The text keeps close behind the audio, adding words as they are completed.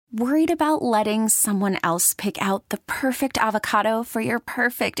Worried about letting someone else pick out the perfect avocado for your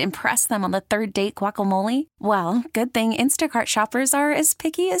perfect impress them on the third date guacamole? Well, good thing Instacart shoppers are as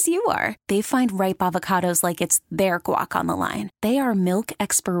picky as you are. They find ripe avocados like it's their guac on the line. They are milk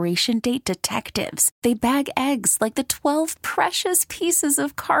expiration date detectives. They bag eggs like the 12 precious pieces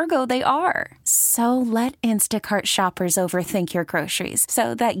of cargo they are. So let Instacart shoppers overthink your groceries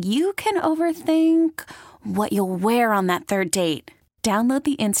so that you can overthink what you'll wear on that third date. Download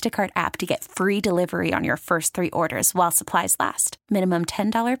the Instacart app to get free delivery on your first 3 orders while supplies last. Minimum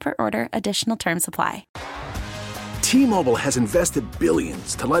 $10 per order. Additional terms apply. T-Mobile has invested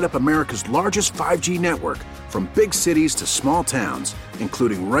billions to light up America's largest 5G network, from big cities to small towns,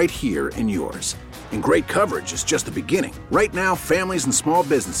 including right here in yours. And great coverage is just the beginning. Right now, families and small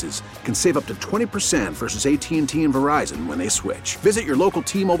businesses can save up to 20% versus AT&T and Verizon when they switch. Visit your local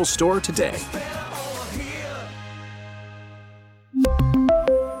T-Mobile store today.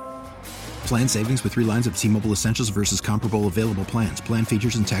 Plan savings with 3 lines of T-Mobile Essentials versus comparable available plans. Plan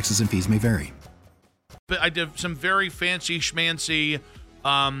features and taxes and fees may vary. But I did some very fancy schmancy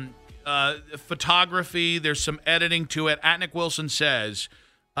photography. There's some editing to it. Nick Wilson says,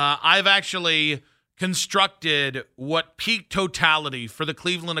 I've actually constructed what peak totality for the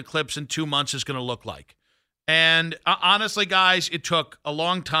Cleveland Eclipse in 2 months is going to look like. And honestly, guys, it took a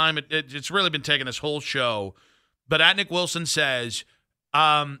long time. It's really been taking this whole show. But Nick Wilson says,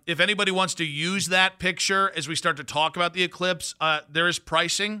 if anybody wants to use that picture as we start to talk about the eclipse, there is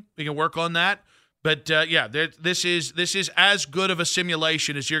pricing. We can work on that. But this is as good of a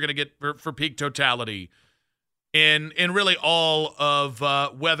simulation as you're going to get for peak totality in really all of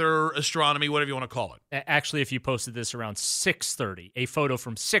weather, astronomy, whatever you want to call it. Actually, if you posted this around 6:30, a photo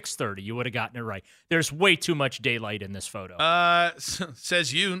from 6:30, you would have gotten it right. There's way too much daylight in this photo.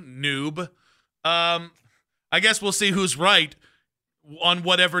 Says you, noob. I guess we'll see who's right on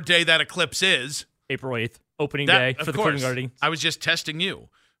whatever day that eclipse is. April 8th, opening day for the Cleveland Guardians. I was just testing you.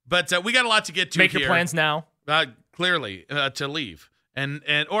 But we got a lot to get to Make here. your plans now. Clearly, to leave.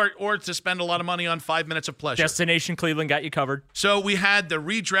 Or to spend a lot of money on 5 minutes of pleasure. Destination Cleveland got you covered. So we had the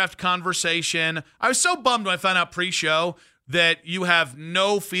redraft conversation. I was so bummed when I found out pre-show that you have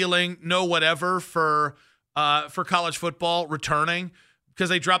no feeling, no whatever for college football returning, because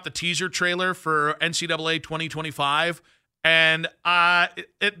they dropped the teaser trailer for NCAA 2025, and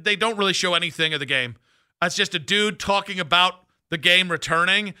they don't really show anything of the game. It's just a dude talking about the game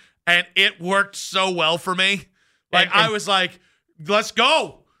returning, and it worked so well for me. I was like, let's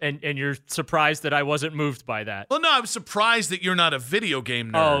go. And you're surprised that I wasn't moved by that. Well, no, I was surprised that you're not a video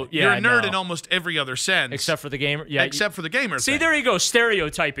game nerd. Oh, yeah, you're a nerd in almost every other sense. Except for the gamer. Yeah, except for the gamer See, thing. there you go,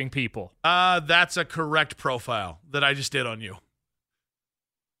 stereotyping people. That's a correct profile that I just did on you.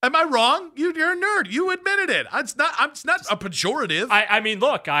 Am I wrong? You're a nerd. You admitted it. It's not a pejorative. I mean,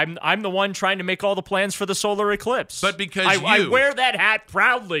 look, I'm the one trying to make all the plans for the solar eclipse. But because I wear that hat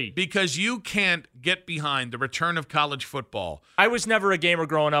proudly. Because you can't get behind the return of college football. I was never a gamer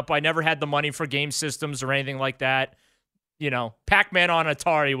growing up. I never had the money for game systems or anything like that. You know, Pac-Man on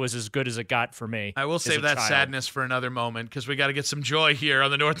Atari was as good as it got for me. I will save that sadness for another moment, because we got to get some joy here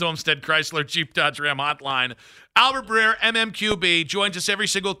on the North Olmsted Chrysler Jeep Dodge Ram hotline. Albert Breer, MMQB, joins us every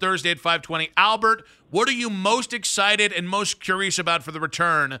single Thursday at 5:20. Albert, what are you most excited and most curious about for the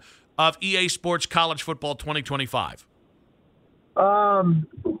return of EA Sports College Football 2025? I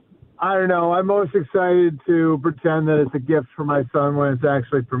don't know. I'm most excited to pretend that it's a gift for my son when it's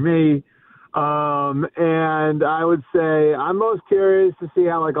actually for me. And I would say I'm most curious to see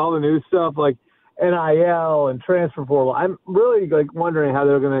how, like, all the new stuff, like NIL and transfer portal, I'm really, like, wondering how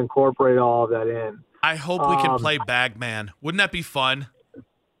they're going to incorporate all of that in. I hope we can play Bagman. Wouldn't that be fun?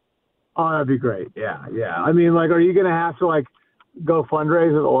 Oh, that'd be great. Yeah. I mean, like, are you going to have to, like, go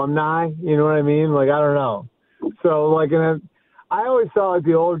fundraise with alumni? You know what I mean? Like, I don't know. So, like, I always thought, like,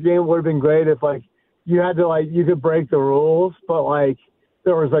 the old game would have been great if, like, you had to, like, you could break the rules, but, like,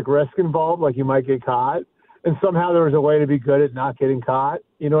 there was, like, risk involved, like you might get caught, and somehow there was a way to be good at not getting caught.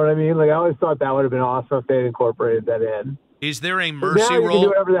 You know what I mean? Like, I always thought that would have been awesome if they had incorporated that in. Is there a mercy now you rule? can do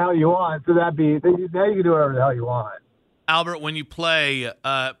whatever the hell you want. So now you can do whatever the hell you want. Albert, when you play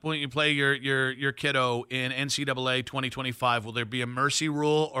your kiddo in NCAA 2025, will there be a mercy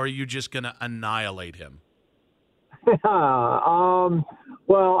rule, or are you just going to annihilate him?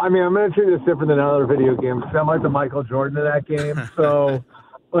 Well, I mean, I'm going to treat this different than other video games. I'm like the Michael Jordan of that game. So,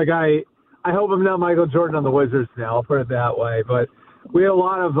 like, I hope I'm not Michael Jordan on the Wizards now. I'll put it that way. But we had a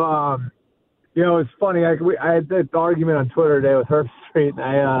lot of, it's funny. I had this argument on Twitter today with Herb Street,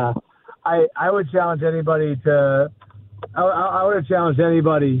 and I would challenge anybody I would have challenged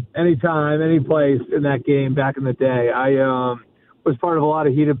anybody, anytime, any place in that game back in the day. was part of a lot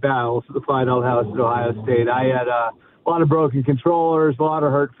of heated battles at the Fineout House at Ohio State. I had a lot of broken controllers, a lot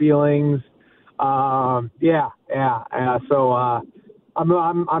of hurt feelings. So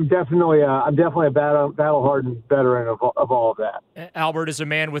I'm definitely a battle-hardened veteran of all of that. Albert, as a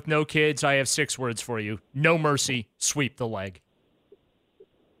man with no kids, I have 6 words for you: no mercy, sweep the leg.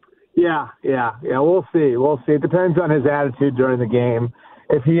 Yeah. We'll see. It depends on his attitude during the game.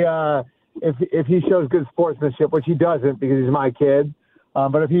 If he shows good sportsmanship, which he doesn't because he's my kid,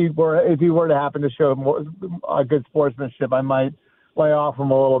 but if he were to happen to show more good sportsmanship, I might lay off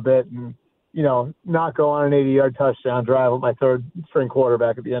him a little bit and not go on an 80-yard touchdown drive with my third-string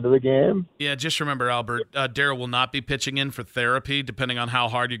quarterback at the end of the game. Yeah, just remember, Albert, Daryl will not be pitching in for therapy, depending on how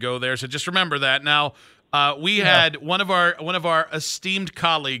hard you go there. So just remember that. Now, we had one of our esteemed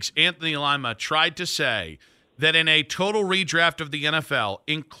colleagues, Anthony Lima, tried to say that in a total redraft of the NFL,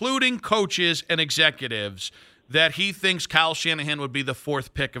 including coaches and executives, that he thinks Kyle Shanahan would be the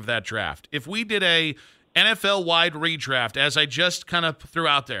 4th pick of that draft. If we did a NFL-wide redraft, as I just kind of threw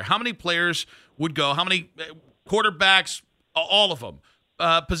out there, how many players would go? How many quarterbacks? All of them.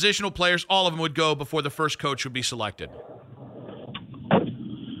 Positional players, all of them would go before the first coach would be selected.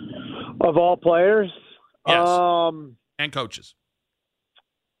 Of all players? Yes. And coaches.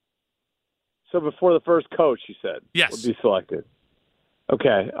 So before the first coach, you said? Yes. Would be selected.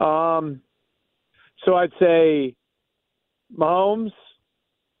 Okay. So I'd say Mahomes,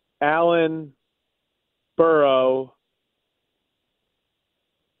 Allen, Burrow,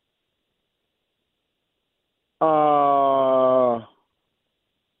 and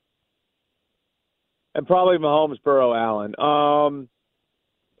probably Mahomes, Burrow, Allen.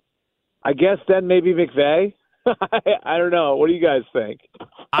 I guess then maybe McVay. I don't know. What do you guys think?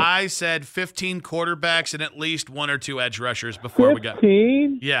 I said 15 quarterbacks and at least 1 or 2 edge rushers before 15? we got.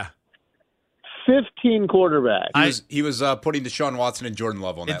 15? Yeah. 15 quarterbacks. He was putting Deshaun Watson and Jordan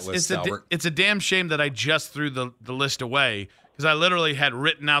Love on that list, Albert. It's a damn shame that I just threw the list away because I literally had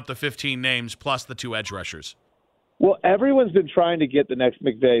written out the 15 names plus the 2 edge rushers. Well, everyone's been trying to get the next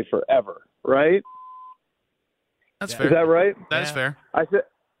McVay forever, right? That's fair. Is that right? That is fair. I said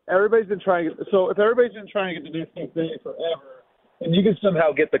everybody's been trying to get – so if everybody's been trying to get the next McVay forever and you can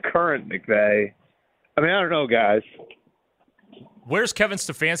somehow get the current McVay, I mean, I don't know, guys. Where's Kevin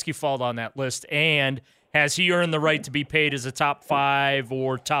Stefanski fall on that list, and has he earned the right to be paid as a top 5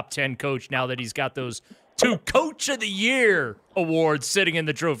 or top 10 coach now that he's got those 2 Coach of the Year awards sitting in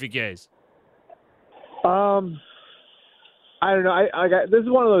the trophy case? I don't know. This is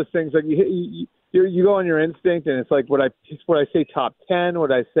one of those things like you go on your instinct, and it's like would I say top 10?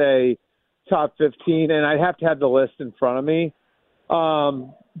 Would I say top 15? And I'd have to have the list in front of me.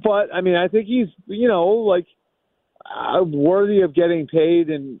 But I mean, I think he's worthy of getting paid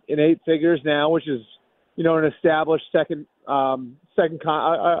in 8 figures now, which is an established second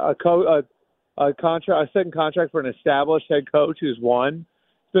contract for an established head coach who's won.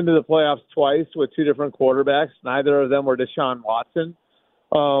 Been to the playoffs twice with 2 different quarterbacks. Neither of them were Deshaun Watson.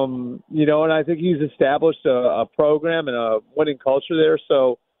 And I think he's established a program and a winning culture there.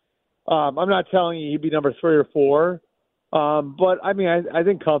 So I'm not telling you he'd be number 3 or 4. But I mean, I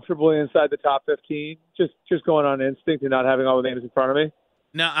think comfortably inside the top 15, just going on instinct and not having all the names in front of me.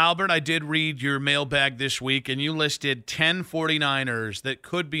 Now, Albert, I did read your mailbag this week, and you listed 10 49ers that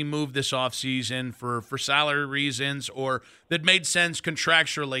could be moved this offseason for salary reasons or that made sense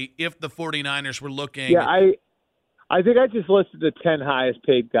contractually if the 49ers were looking. Yeah, I think I just listed the 10 highest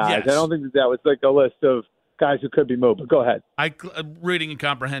paid guys. Yes. I don't think that was like a list of guys who could be moved, but go ahead. Reading and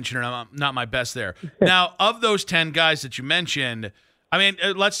comprehension are not my best there. Now, of those 10 guys that you mentioned, I mean,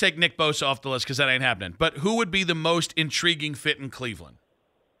 let's take Nick Bosa off the list because that ain't happening. But who would be the most intriguing fit in Cleveland?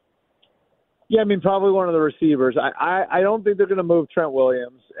 Yeah, I mean, probably one of the receivers. I don't think they're going to move Trent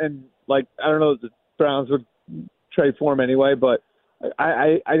Williams. And, I don't know if the Browns would trade for him anyway, but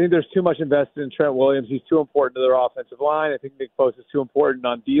I think there's too much invested in Trent Williams. He's too important to their offensive line. I think Nick Bosa is too important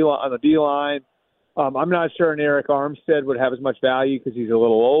on the D-line. I'm not sure an Eric Armstead would have as much value because he's a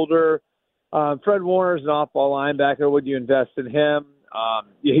little older. Fred Warner's an off-ball linebacker. Would you invest in him?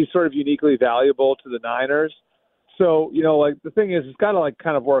 He's sort of uniquely valuable to the Niners. So, the thing is, it's got to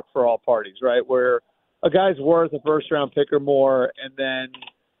kind of work for all parties, right? Where a guy's worth a first-round pick or more, and then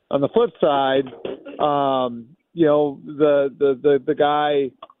on the flip side, the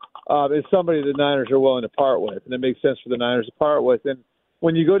guy is somebody the Niners are willing to part with, and it makes sense for the Niners to part with. And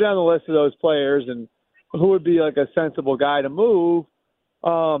when you go down the list of those players and who would be like a sensible guy to move,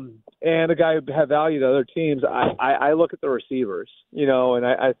 and a guy who have value to other teams, I look at the receivers, and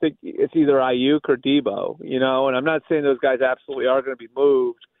I think it's either Ayuk or Debo, and I'm not saying those guys absolutely are going to be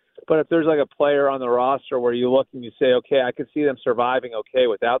moved, But if there's like a player on the roster where you look and you say, okay, I can see them surviving okay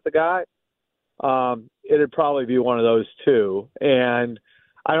without the guy, it'd probably be one of those two. And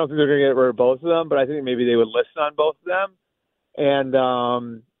I don't think they're going to get rid of both of them, but I think maybe they would listen on both of them. And,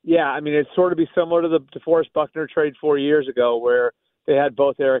 yeah, I mean, it's sort of be similar to the DeForest Buckner trade 4 years ago where they had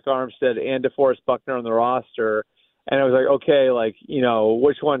both Eric Armstead and DeForest Buckner on the roster. And it was like, okay, like, you know,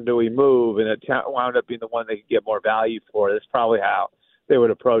 which one do we move? And it wound up being the one they could get more value for. That's probably how they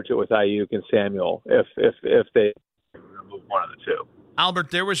would approach it with Ayuk and Samuel if they remove one of the two.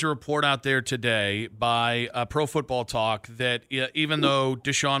 Albert, there was a report out there today by Pro Football Talk that even though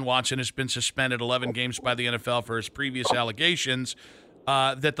Deshaun Watson has been suspended 11 games by the NFL for his previous allegations,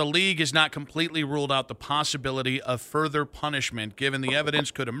 that the league has not completely ruled out the possibility of further punishment given the evidence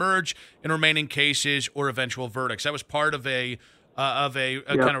could emerge in remaining cases or eventual verdicts. That was part of a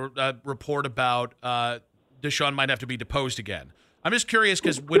kind of report about Deshaun might have to be deposed again. I'm just curious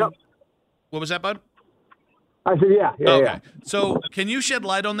because what was that, bud? I said, yeah. Okay. So can you shed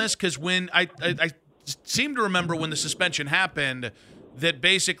light on this? Because when I seem to remember when the suspension happened that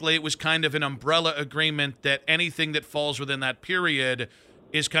basically it was kind of an umbrella agreement that anything that falls within that period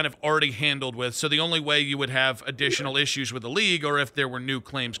is kind of already handled with. So the only way you would have additional issues with the league or if there were new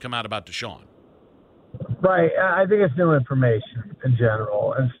claims come out about Deshaun. Right. I think it's new information in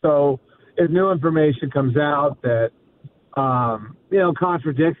general. And so if new information comes out that,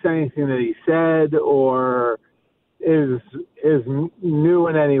 contradicts anything that he said or is new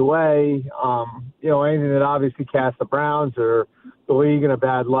in any way, anything that obviously casts the Browns or the league in a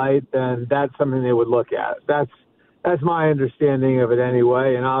bad light, then that's something they would look at. That's my understanding of it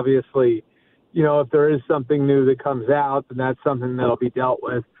anyway. And obviously, if there is something new that comes out, then that's something that'll be dealt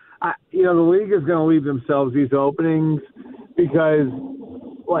with. The league is going to leave themselves these openings because,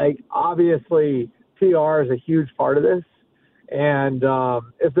 obviously PR is a huge part of this. And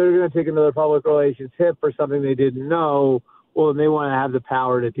if they're going to take another public relations hit for something they didn't know, well, then they want to have the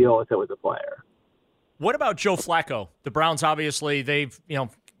power to deal with it with the player. What about Joe Flacco? The Browns, obviously, they've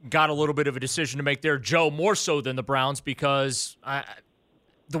got a little bit of a decision to make there. Joe more so than the Browns because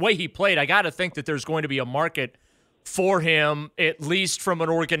the way he played, I got to think that there's going to be a market for him, at least from an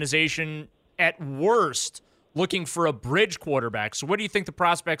organization at worst, looking for a bridge quarterback. So what do you think the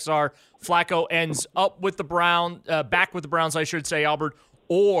prospects are? Flacco ends up with the back with the Browns, I should say, Albert,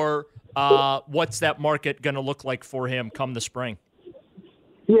 or what's that market going to look like for him come the spring?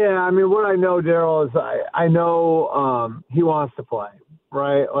 Yeah, I mean, what I know, Daryl, is I know he wants to play,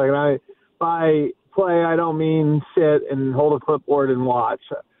 right? By play, I don't mean sit and hold a clipboard and watch.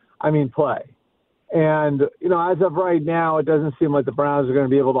 I mean play. And, as of right now, it doesn't seem like the Browns are going to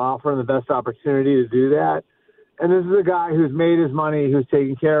be able to offer him the best opportunity to do that. And this is a guy who's made his money, who's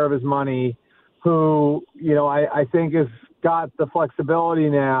taking care of his money, who, I think has got the flexibility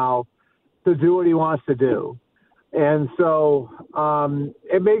now to do what he wants to do. And so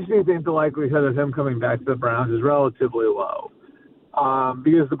it makes me think the likelihood of him coming back to the Browns is relatively low.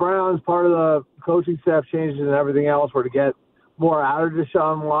 Because the Browns, part of the coaching staff changes and everything else were to get more out of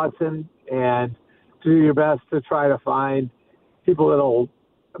Deshaun Watson and to do your best to try to find people that'll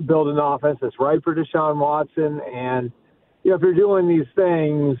build an offense that's right for Deshaun Watson. And, if you're doing these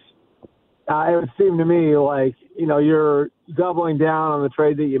things, it would seem to me like, you're doubling down on the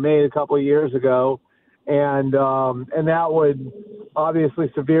trade that you made a couple of years ago. And that would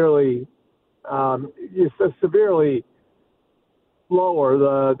obviously severely lower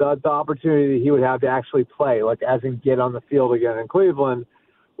the opportunity that he would have to actually play, as in get on the field again in Cleveland.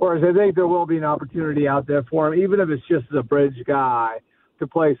 Whereas I think there will be an opportunity out there for him, even if it's just as a bridge guy, to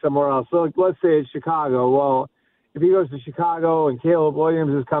play somewhere else. So let's say it's Chicago. Well, if he goes to Chicago and Caleb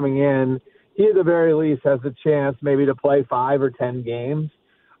Williams is coming in, he at the very least has a chance maybe to play 5 or 10 games.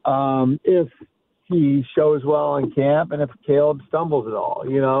 If he shows well in camp and if Caleb stumbles at all,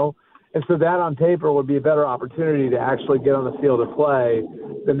 And so that on paper would be a better opportunity to actually get on the field and play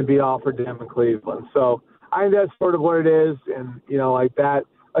than to be offered to him in Cleveland. So I think that's sort of what it is. And, that,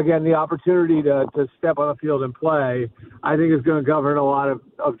 again, the opportunity to step on the field and play, I think is going to govern a lot of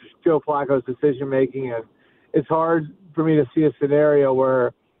Joe Flacco's decision-making. And it's hard for me to see a scenario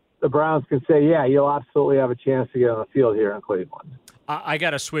where the Browns can say, yeah, you'll absolutely have a chance to get on the field here in Cleveland. I got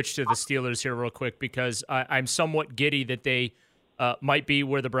to switch to the Steelers here real quick because I'm somewhat giddy that they might be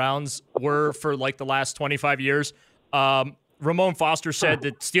where the Browns were for the last 25 years. Ramon Foster said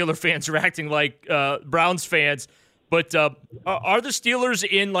that Steeler fans are acting like Browns fans, but are the Steelers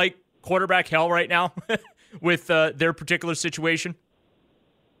in quarterback hell right now with their particular situation?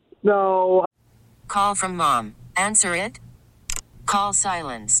 No. Call from mom. Answer it. Call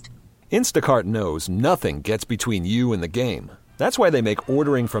silenced. Instacart knows nothing gets between you and the game. That's why they make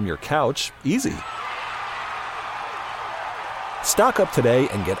ordering from your couch easy. Stock up today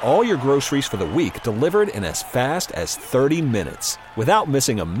and get all your groceries for the week delivered in as fast as 30 minutes without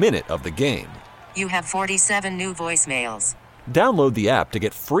missing a minute of the game. You have 47 new voicemails. Download the app to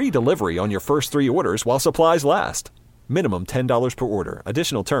get free delivery on your first 3 orders while supplies last. Minimum $10 per order.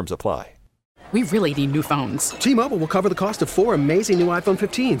 Additional terms apply. We really need new phones. T-Mobile will cover the cost of 4 amazing new iPhone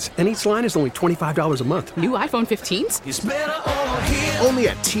 15s, and each line is only $25 a month. New iPhone 15s? It's better over here. Only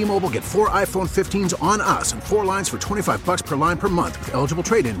at T-Mobile, get 4 iPhone 15s on us and 4 lines for $25 per line per month with eligible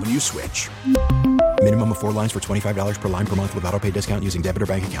trade-in when you switch. Minimum of 4 lines for $25 per line per month with autopay discount using debit or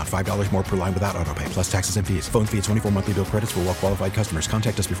bank account. $5 more per line without autopay, plus taxes and fees. Phone fee at 24 monthly bill credits for well-qualified customers.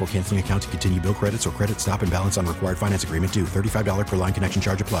 Contact us before canceling account to continue bill credits or credit stop and balance on required finance agreement due. $35 per line connection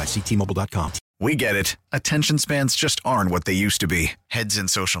charge applies. See T-Mobile.com. We get it. Attention spans just aren't what they used to be. Heads in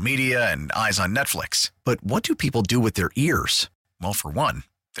social media and eyes on Netflix. But what do people do with their ears? Well, for one,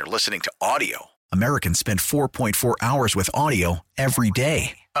 they're listening to audio. Americans spend 4.4 hours with audio every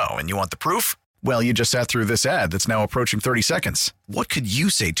day. Oh, and you want the proof? Well, you just sat through this ad that's now approaching 30 seconds. What could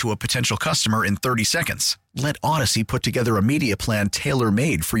you say to a potential customer in 30 seconds? Let Odyssey put together a media plan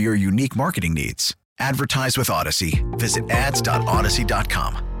tailor-made for your unique marketing needs. Advertise with Odyssey. Visit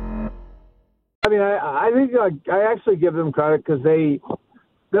ads.odyssey.com. I mean, I think I actually give them credit because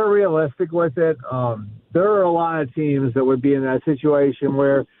they're realistic with it. There are a lot of teams that would be in that situation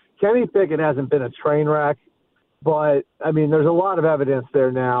where Kenny Pickett hasn't been a train wreck, but, I mean, there's a lot of evidence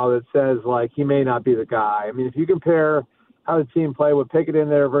there now that says, like, he may not be the guy. I mean, if you compare how the team played with Pickett in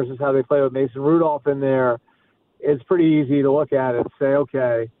there versus how they play with Mason Rudolph in there, it's pretty easy to look at it and say,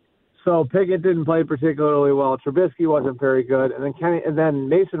 okay, so Pickett didn't play particularly well. Trubisky wasn't very good. And then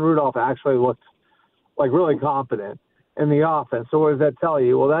Mason Rudolph actually looked like really competent in the offense. So what does that tell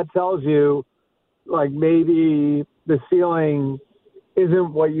you? Well, that tells you like maybe the ceiling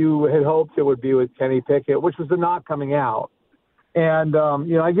isn't what you had hoped it would be with Kenny Pickett, which was the knock coming out. And,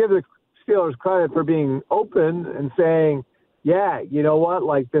 I give the Steelers credit for being open and saying, yeah, you know what,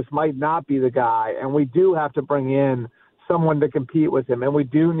 like this might not be the guy. And we do have to bring in someone to compete with him. And we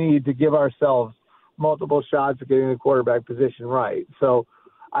do need to give ourselves multiple shots at getting the quarterback position right. So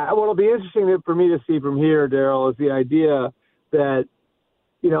what'll be interesting for me to see from here, Daryl, is the idea that,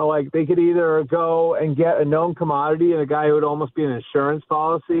 like they could either go and get a known commodity and a guy who would almost be an insurance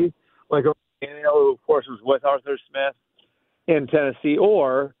policy, like who of course was with Arthur Smith in Tennessee,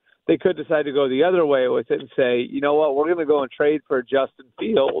 or they could decide to go the other way with it and say, you know what, we're going to go and trade for Justin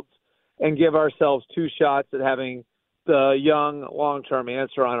Fields and give ourselves 2 shots at having the young long-term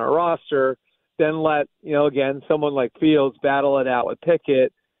answer on our roster, then let, again, someone like Fields battle it out with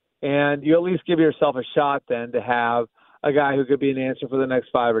Pickett, and you at least give yourself a shot then to have a guy who could be an answer for the next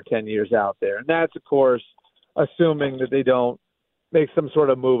 5 or 10 years out there. And that's, of course, assuming that they don't make some sort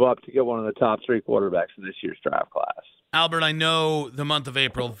of move up to get one of the top 3 quarterbacks in this year's draft class. Albert, I know the month of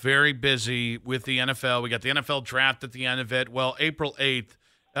April, very busy with the NFL. We got the NFL draft at the end of it. Well, April 8th,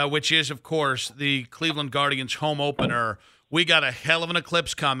 which is, of course, the Cleveland Guardians home opener. We got a hell of an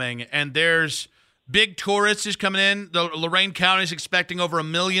eclipse coming, and there's big tourists is coming in. The Lorain County is expecting over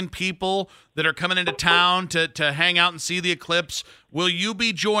 1 million people that are coming into town to hang out and see the eclipse. Will you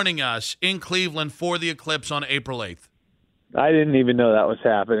be joining us in Cleveland for the eclipse on April 8th? I didn't even know that was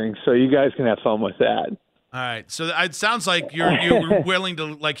happening, so you guys can have fun with that. All right. So it sounds like you're willing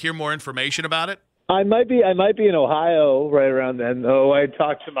to hear more information about it. I might be in Ohio right around then, though. I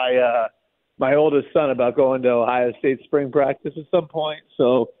talked to my oldest son about going to Ohio State spring practice at some point,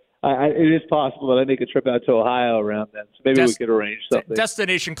 so it is possible that I make a trip out to Ohio around then. So maybe we could arrange something.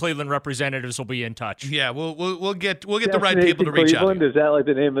 Destination Cleveland representatives will be in touch. Yeah, we'll get the right people to reach Cleveland? out. Is that like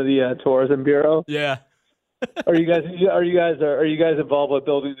the name of the tourism bureau? Yeah. Are you guys involved with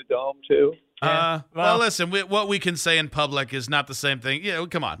building the dome too? Well, listen, what we can say in public is not the same thing.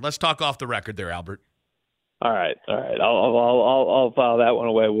 Come on, let's talk off the record there, Albert. All right. I'll file that one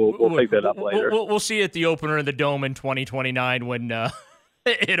away. We'll pick that up later. We'll see you at the opener in the dome in 2029 when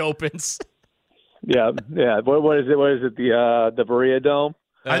it opens. Yeah. What is it? The Berea Dome?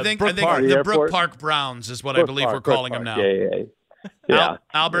 I think the Brook Park Browns is what I believe we're calling them now. Yeah.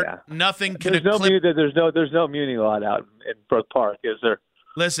 Albert, nothing can there's no Muni lot out in Brook Park, is there?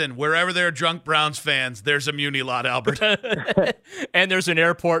 Listen, wherever there are drunk Browns fans, there's a Muni lot, Albert. And there's an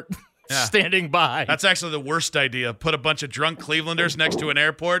airport standing by. That's actually the worst idea. Put a bunch of drunk Clevelanders next to an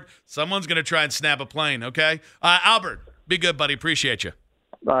airport. Someone's going to try and snap a plane, okay? Albert, be good, buddy. Appreciate you.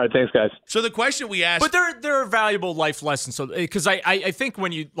 All right, thanks, guys. So the question we asked, but there are valuable life lessons. So because I think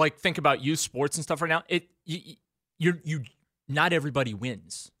when you think about youth sports and stuff right now, you not everybody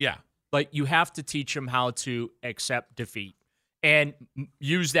wins. Yeah, like you have to teach them how to accept defeat and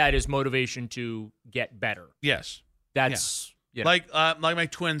use that as motivation to get better. Yes. That's like my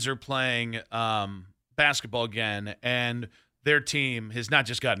twins are playing basketball again, and their team has not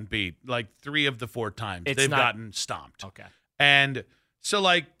just gotten beat, like 3 of the 4 times they've gotten stomped. Okay. And so,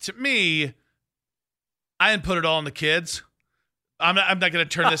 like, to me, I didn't put it all on the kids. I'm not going to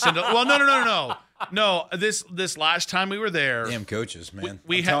turn this into. Well, no. This last time we were there, damn coaches, man.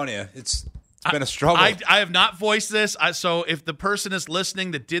 I'm telling you, it's been a struggle. I have not voiced this. So if the person is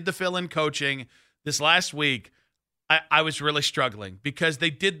listening that did the fill-in coaching this last week, I was really struggling because they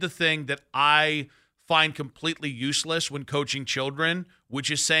did the thing that I find completely useless when coaching children,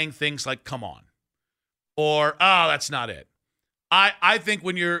 which is saying things like "come on" or "oh, that's not it." I think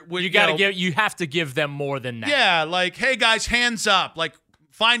when you have to give them more than that. Yeah, like, hey guys, hands up, like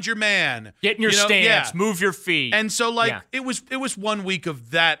find your man, get in your stance, move your feet. And so it was 1 week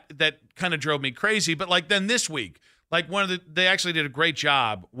of that kind of drove me crazy. But like then this week, like they actually did a great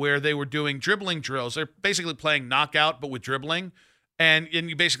job where they were doing dribbling drills. They're basically playing knockout but with dribbling, and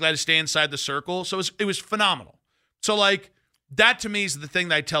you basically had to stay inside the circle. So it was phenomenal. So like that to me is the thing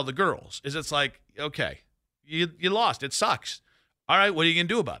that I tell the girls is it's like, okay, you lost, it sucks. All right, what are you going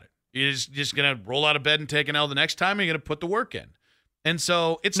to do about it? You're just going to roll out of bed and take an L the next time, or you're going to put the work in? And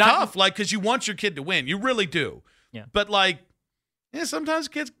so it's tough, like, because you want your kid to win. You really do. Yeah. But, like, sometimes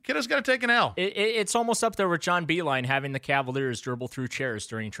kiddos got to take an L. It's almost up there with John Beilein having the Cavaliers dribble through chairs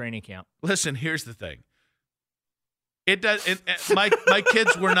during training camp. Listen, here's the thing. It does. My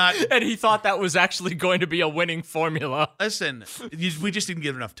kids were not, and he thought that was actually going to be a winning formula. Listen, we just didn't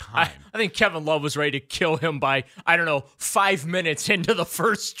give enough time. I think Kevin Love was ready to kill him by 5 minutes into the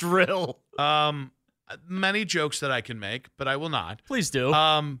first drill. Many jokes that I can make, but I will not. Please do.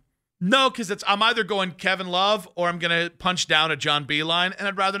 No, because I'm either going Kevin Love or I'm going to punch down at John Beilein, and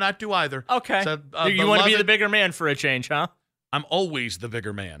I'd rather not do either. Okay. So, you want to be the bigger man for a change, huh? I'm always the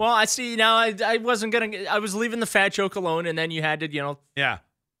bigger man. Well, I see now. I wasn't gonna. I was leaving the fat joke alone, and then you had to, Yeah,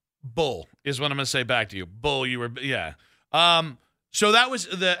 bull is what I'm gonna say back to you. Bull, you were. Yeah. So that was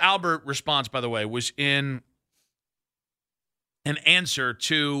the Albert response. By the way, was in an answer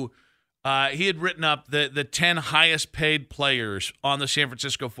to. He had written up the 10 highest paid players on the San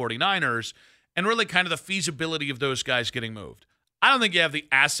Francisco 49ers, and really kind of the feasibility of those guys getting moved. I don't think you have the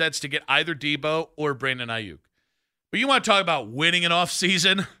assets to get either Debo or Brandon Ayuk. But you want to talk about winning an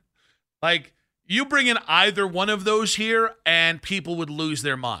offseason? Like, you bring in either one of those here, and people would lose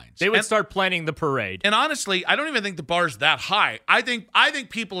their minds. They would start planning the parade. And honestly, I don't even think the bar's that high. I think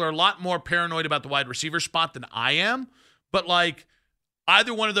people are a lot more paranoid about the wide receiver spot than I am. But, like,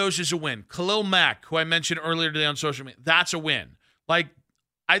 either one of those is a win. Khalil Mack, who I mentioned earlier today on social media, that's a win. Like,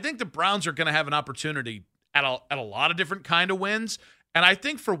 I think the Browns are going to have an opportunity at a lot of different kind of wins. And I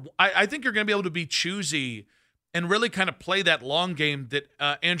think I think you're going to be able to be choosy and really kind of play that long game that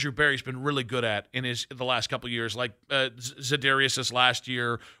Andrew Berry's been really good at in the last couple of years, like Za'Darius this last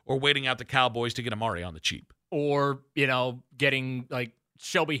year, or waiting out the Cowboys to get Amari on the cheap. Or, getting, like,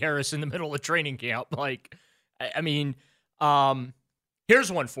 Shelby Harris in the middle of training camp. Like, I mean,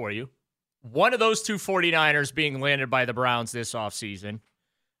 here's one for you. One of those 2 49ers being landed by the Browns this offseason,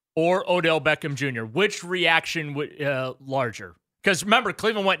 or Odell Beckham Jr. Which reaction would larger? Because remember,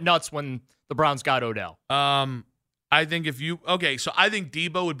 Cleveland went nuts when the Browns got Odell. I think I think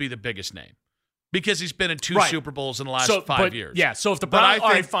Debo would be the biggest name because he's been in 2 Super Bowls in the last 5 years. Yeah, so if the Browns, all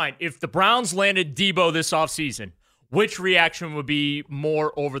right, fine. If the Browns landed Debo this offseason, which reaction would be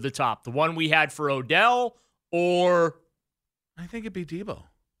more over the top? The one we had for Odell, or? I think it'd be Debo.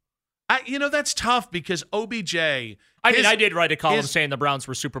 That's tough because OBJ. I did write a column saying the Browns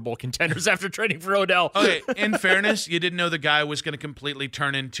were Super Bowl contenders after trading for Odell. Okay, in fairness, you didn't know the guy was going to completely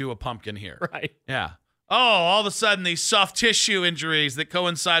turn into a pumpkin here. Right. Yeah. Oh, all of a sudden these soft tissue injuries that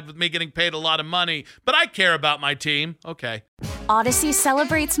coincide with me getting paid a lot of money, but I care about my team. Okay. Odyssey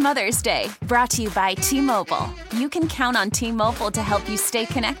celebrates Mother's Day, brought to you by T-Mobile. You can count on T-Mobile to help you stay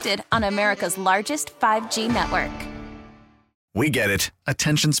connected on America's largest 5G network. We get it.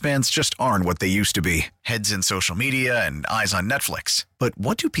 Attention spans just aren't what they used to be. Heads in social media and eyes on Netflix. But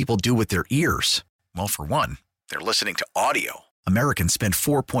what do people do with their ears? Well, for one, they're listening to audio. Americans spend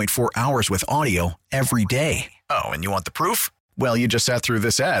 4.4 hours with audio every day. Oh, and you want the proof? Well, you just sat through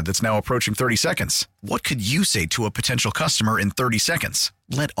this ad that's now approaching 30 seconds. What could you say to a potential customer in 30 seconds?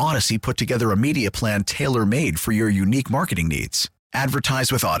 Let Odyssey put together a media plan tailor-made for your unique marketing needs.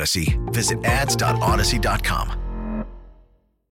 Advertise with Odyssey. Visit ads.odyssey.com.